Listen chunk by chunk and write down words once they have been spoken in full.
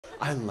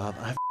I love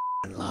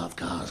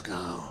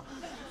Costco.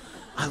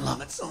 I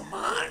love it so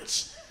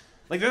much.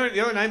 Like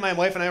the other night, my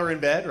wife and I were in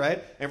bed,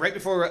 right? And right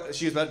before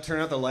she was about to turn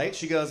out the light,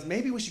 she goes,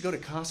 maybe we should go to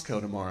Costco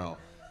tomorrow.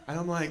 And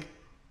I'm like,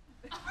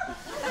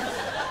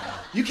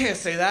 you can't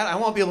say that. I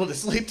won't be able to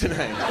sleep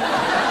tonight.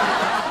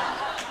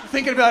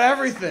 Thinking about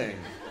everything.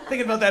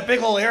 Thinking about that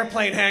big old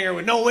airplane hangar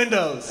with no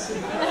windows.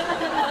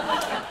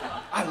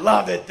 I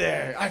love it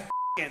there. I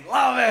f***ing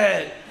love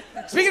it.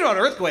 Speaking about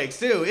earthquakes,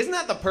 too, isn't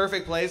that the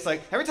perfect place?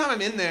 Like, every time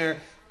I'm in there,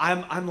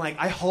 I'm like,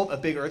 I hope a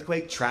big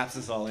earthquake traps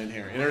us all in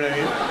here. You know what I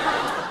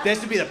mean? This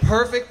would be the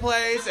perfect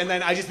place, and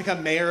then I just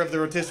become mayor of the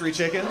rotisserie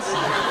chickens.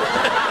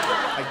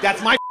 Like,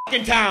 that's my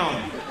f***ing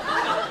town.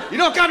 You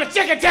don't come to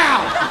Chicken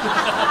Town!